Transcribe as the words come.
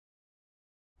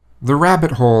The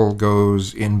rabbit hole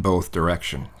goes in both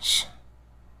directions.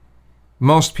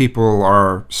 Most people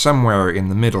are somewhere in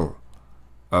the middle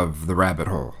of the rabbit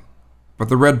hole, but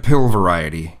the red pill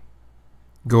variety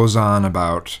goes on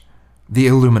about the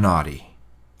Illuminati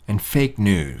and fake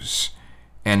news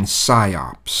and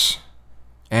psyops,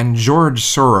 and George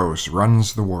Soros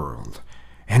runs the world,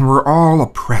 and we're all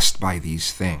oppressed by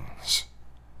these things.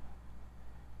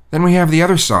 Then we have the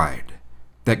other side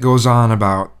that goes on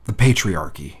about the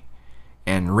patriarchy,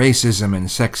 and racism and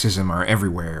sexism are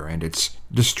everywhere, and it's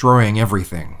destroying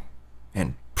everything,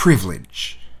 and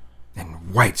privilege,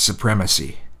 and white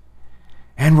supremacy.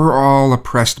 And we're all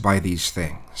oppressed by these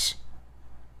things.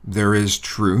 There is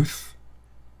truth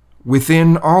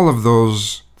within all of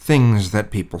those things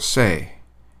that people say.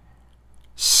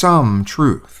 Some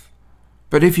truth.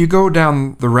 But if you go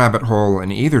down the rabbit hole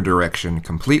in either direction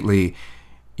completely,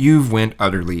 you've went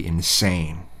utterly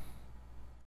insane.